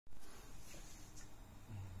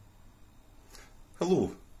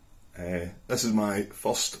Hello, this is my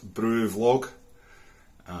first brew vlog.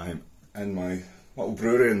 I'm in my little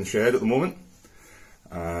brewery in the shed at the moment,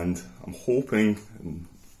 and I'm hoping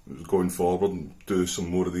going forward and do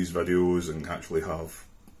some more of these videos and actually have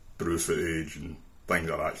brew footage and things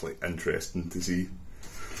that are actually interesting to see.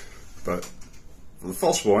 But for the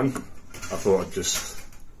first one, I thought I'd just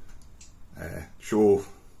show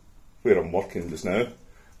where I'm working just now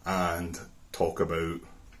and talk about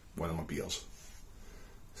one of my beers.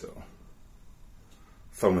 So,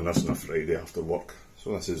 filming this on a Friday after work,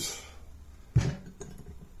 so this is,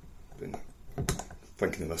 been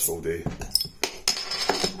thinking of this all day.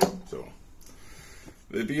 So,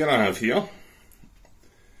 the beer I have here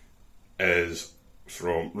is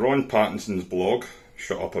from Ron Pattinson's blog,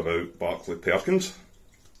 Shut Up About Barclay Perkins,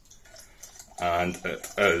 and it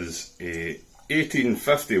is a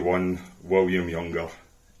 1851 William Younger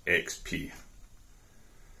XP.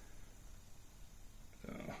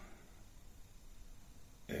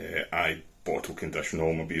 I bottle condition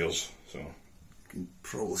all my beers, so you can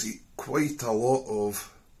probably see quite a lot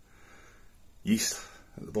of yeast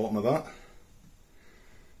at the bottom of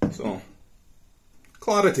that. So,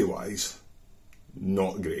 clarity wise,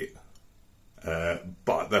 not great,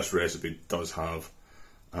 but this recipe does have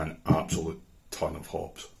an absolute ton of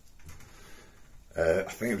hops. I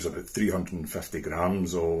think it was about 350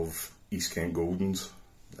 grams of East Kent Goldens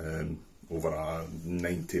over a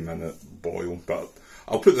 90-minute boil, but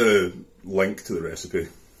I'll put the link to the recipe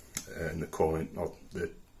in the comment or the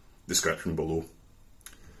description below.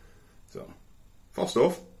 So, first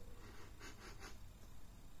off,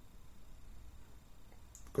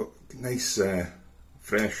 got nice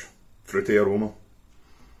fresh fruity aroma.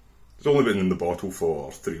 It's only been in the bottle for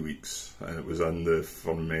 3 weeks, and it was in the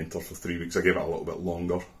fermenter for 3 weeks. I gave it a little bit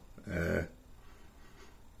longer.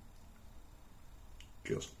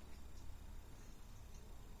 Cheers.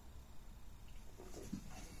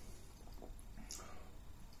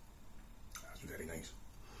 That's very nice.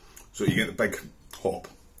 So you get the big hop,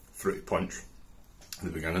 fruity punch in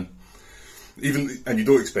the beginning. And you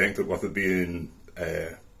don't expect it with it being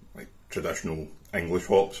like traditional English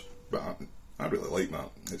hops, but I really like that.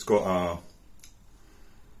 It's got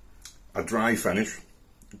a dry finish,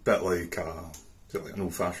 a bit like an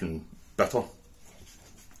old-fashioned bitter.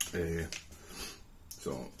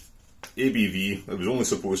 So ABV, it was only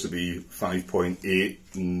supposed to be 5.8,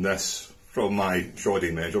 and this, from my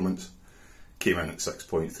shoddy measurements, came in at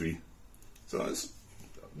 6.3. So it's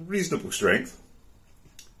reasonable strength.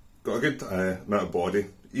 Got a good amount of body,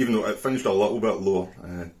 even though it finished a little bit lower.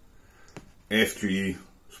 FG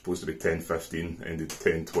supposed to be 10-15, ended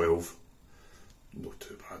 10-12. Not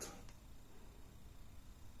too bad.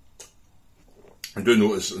 I do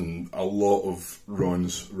notice in a lot of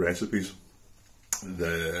Ron's recipes,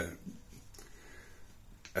 the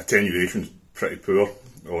attenuation's pretty poor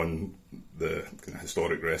on the kind of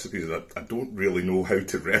historic recipes. I don't really know how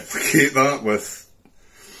to replicate that with.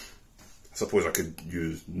 I suppose I could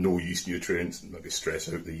use no yeast nutrients, maybe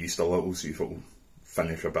stress out the yeast a little, see if it will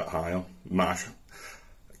finish a bit higher.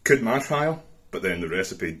 Could mash higher, but then the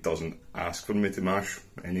recipe doesn't ask for me to mash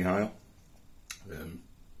any higher.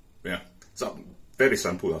 Yeah, it's very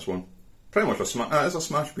simple, this one. Pretty much it's a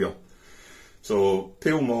smash beer. So,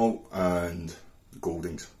 pale malt and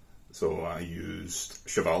Goldings. So I used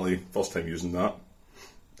Chevalier, first time using that.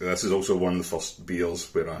 This is also one of the first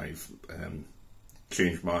beers where I've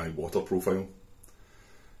changed my water profile.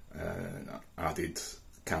 And added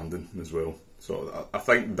Camden as well. So I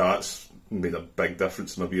think that's made a big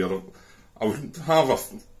difference in my beer. I would have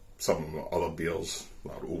some of my other beers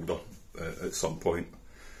that are older at some point,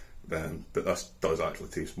 but this does actually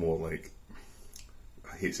taste more like,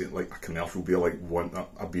 I hate saying, like a commercial beer, like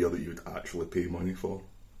a beer that you would actually pay money for.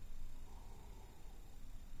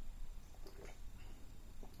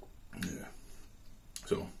 Yeah.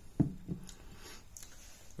 So,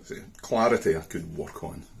 let's see, clarity I could work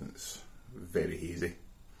on. It's very hazy.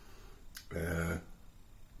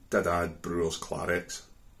 Did add Brewer's Clarex,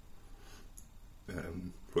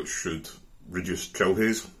 which should reduce chill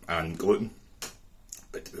haze and gluten,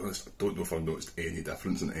 but to be honest, I don't know if I've noticed any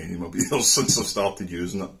difference in any of my beers since I've started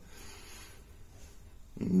using it.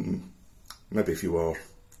 Maybe if you were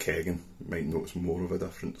kegging, you might notice more of a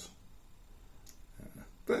difference.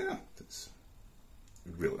 But yeah,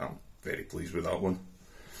 I'm very pleased with that one.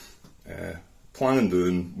 Plan on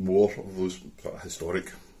doing more of those sort of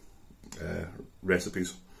historic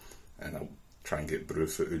recipes, and I'll try and get brew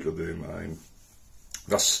footage of them.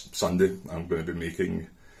 This Sunday I'm going to be making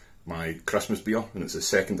my Christmas beer, and it's the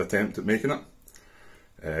second attempt at making it.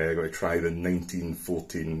 I'm going to try the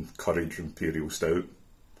 1914 Courage Imperial Stout.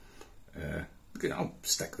 I'll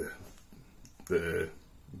stick the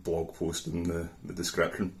blog post in the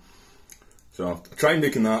description. So I tried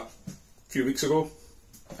making that a few weeks ago,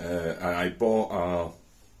 and I bought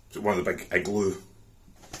one of the big igloo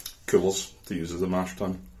coolers to use as a mash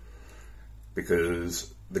tun,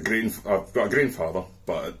 because I've got a grain father,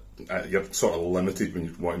 but you're sort of limited when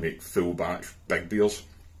you want to make full batch big beers,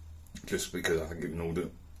 just because I think they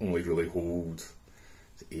only really hold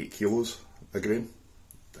 8 kilos of grain.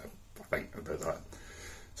 I think about that.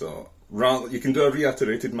 So you can do a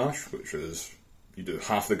reiterated mash, which is you do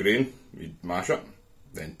half the grain, you mash it,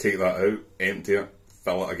 then take that out, empty it,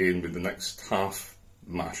 fill it again with the next half,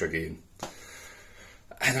 mash again.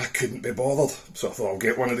 And I couldn't be bothered, so I thought I'll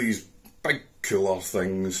get one of these big cooler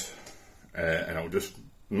things, and I'll just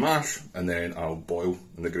mash, and then I'll boil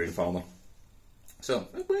in the grain farmer. So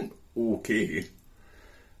it went okay,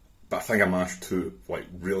 but I think I mashed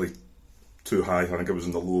really too high. I think I was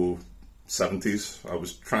in the low 70s. I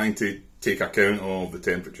was trying to take account of the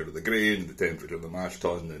temperature of the grain, the temperature of the mash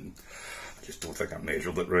tun, and I just don't think I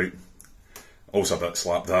measured it right. Also a bit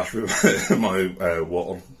slapdash with my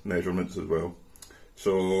water measurements as well.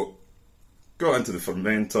 So got into the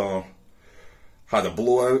fermenter, had a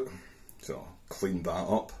blowout, so cleaned that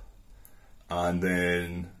up, and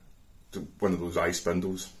then one of those ice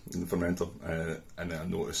spindles in the fermenter, and then I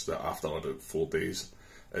noticed that after about 4 days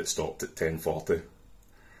it stopped at 1040,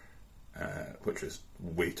 which is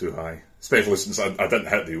way too high, especially since I didn't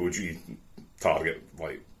hit the OG target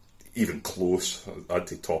even close. I had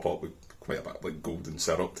to top up with quite a bit like golden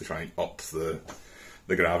syrup to try and up the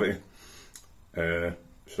gravity.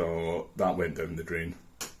 So that went down the drain.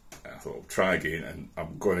 I thought I'll try again, and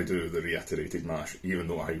I'm going to do the reiterated mash, even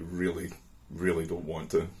though I really, really don't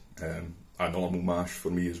want to. A normal mash for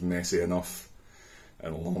me is messy enough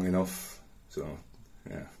and long enough, so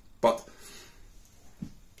yeah. But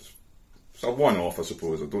it's a one-off, I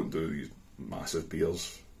suppose. I don't do these massive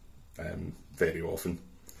beers very often.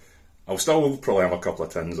 I'll still probably have a couple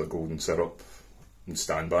of tins of golden syrup and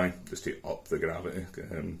standby just to up the gravity.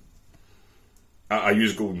 I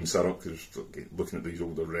use golden syrup because looking at these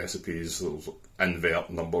older recipes, there's invert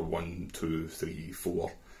number 1, 2, 3,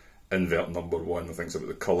 4. Invert number 1, I think it's about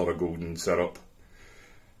the colour of golden syrup.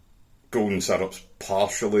 Golden syrup's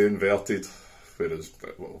partially inverted, whereas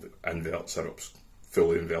invert syrup's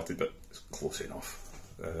fully inverted, but it's close enough.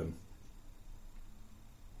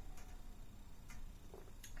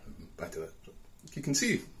 Back to it. You can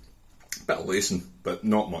see a bit of lacing, but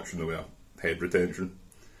not much in the way of head retention.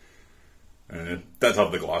 Did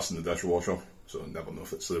have the glass in the dishwasher, so I never know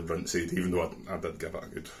if it's the rinse aid, even though I did give it a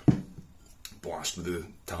good blast with the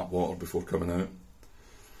tap water before coming out.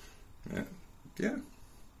 Yeah.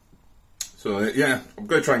 So yeah, I'm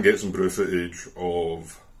going to try and get some brew footage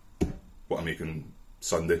of what I'm making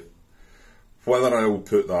Sunday. Whether I'll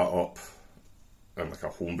put that up in like a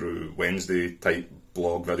homebrew Wednesday type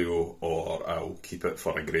blog video, or I'll keep it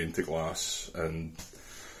for a grain to glass and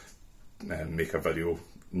make a video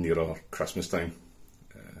nearer Christmas time.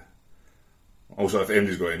 Also, if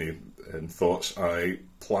anybody's got any thoughts, I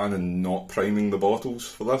plan on not priming the bottles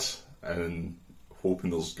for this, and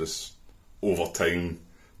hoping there's just, over time,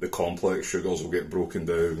 the complex sugars will get broken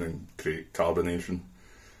down and create carbonation,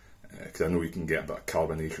 because I know you can get a bit of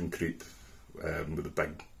carbonation creep with the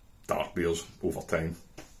big dark beers over time.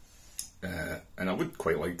 And I would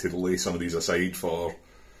quite like to lay some of these aside for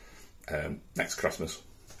next Christmas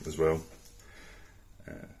as well.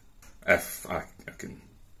 If I can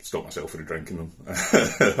stop myself from drinking them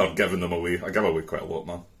or giving them away. I give away quite a lot,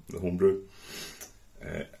 man, the homebrew.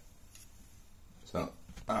 So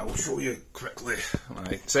I will show you quickly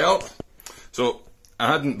my setup. So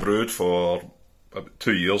I hadn't brewed for about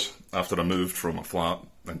 2 years after I moved from a flat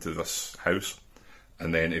into this house,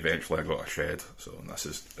 and then eventually I got a shed. So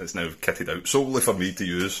it's now kitted out solely for me to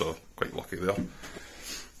use, so quite lucky there.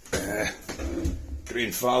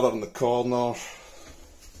 Grain father in the corner.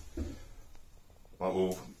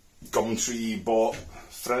 Little Gumtree bought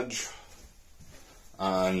fridge,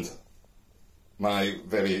 and my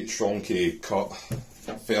very shonky cut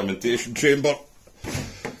fermentation chamber,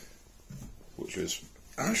 which is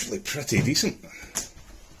actually pretty decent.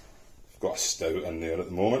 I've got a stout in there at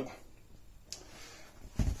the moment,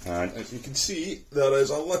 and as you can see, there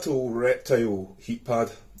is a little reptile heat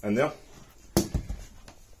pad in there,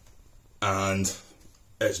 and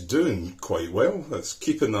it's doing quite well. It's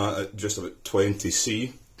keeping that at just about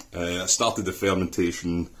 20°C. I started the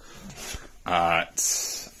fermentation at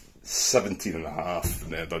 17.5,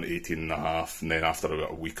 and then done 18.5, and then after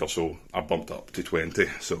about a week or so, I bumped up to 20.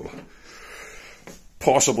 So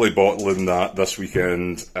possibly bottling that this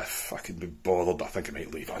weekend if I can be bothered. I think I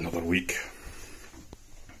might leave it another week.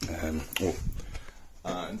 And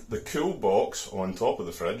the cool box on top of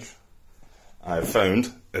the fridge I've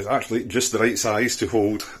found is actually just the right size to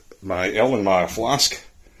hold my Erlenmeyer flask,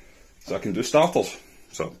 so I can do starters.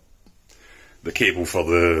 So the cable for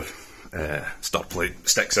the stir plate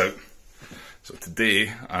sticks out. So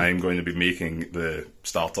today I'm going to be making the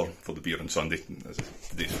starter for the beer on Sunday.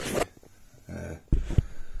 And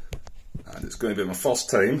it's going to be my first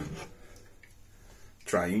time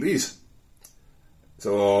trying these.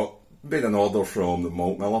 So made an order from the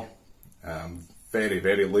malt miller. Very,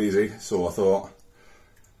 very lazy, so I thought I'm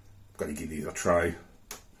going to give these a try.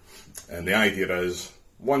 And the idea is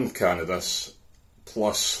 1 can of this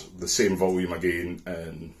plus the same volume again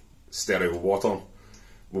in sterile water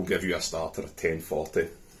will give you a starter of 1040.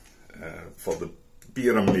 For the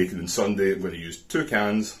beer I'm making on Sunday, I'm going to use 2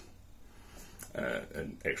 cans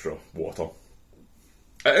and extra water.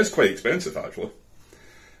 It is quite expensive actually,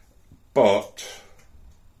 but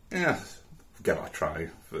yeah, give it a try.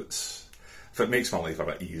 If it makes my life a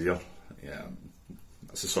bit easier, yeah,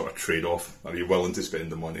 that's a sort of trade-off. Are you willing to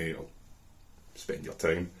spend the money or spend your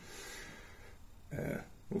time?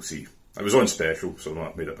 We'll see. It was on special, so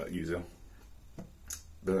that made it a bit easier.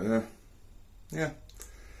 But yeah,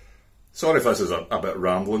 sorry if this is a bit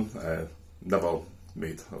rambling. Never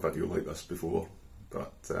made a video like this before,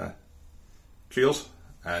 but cheers,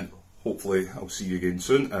 and hopefully I'll see you again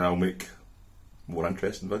soon and I'll make more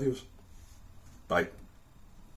interesting videos. Bye.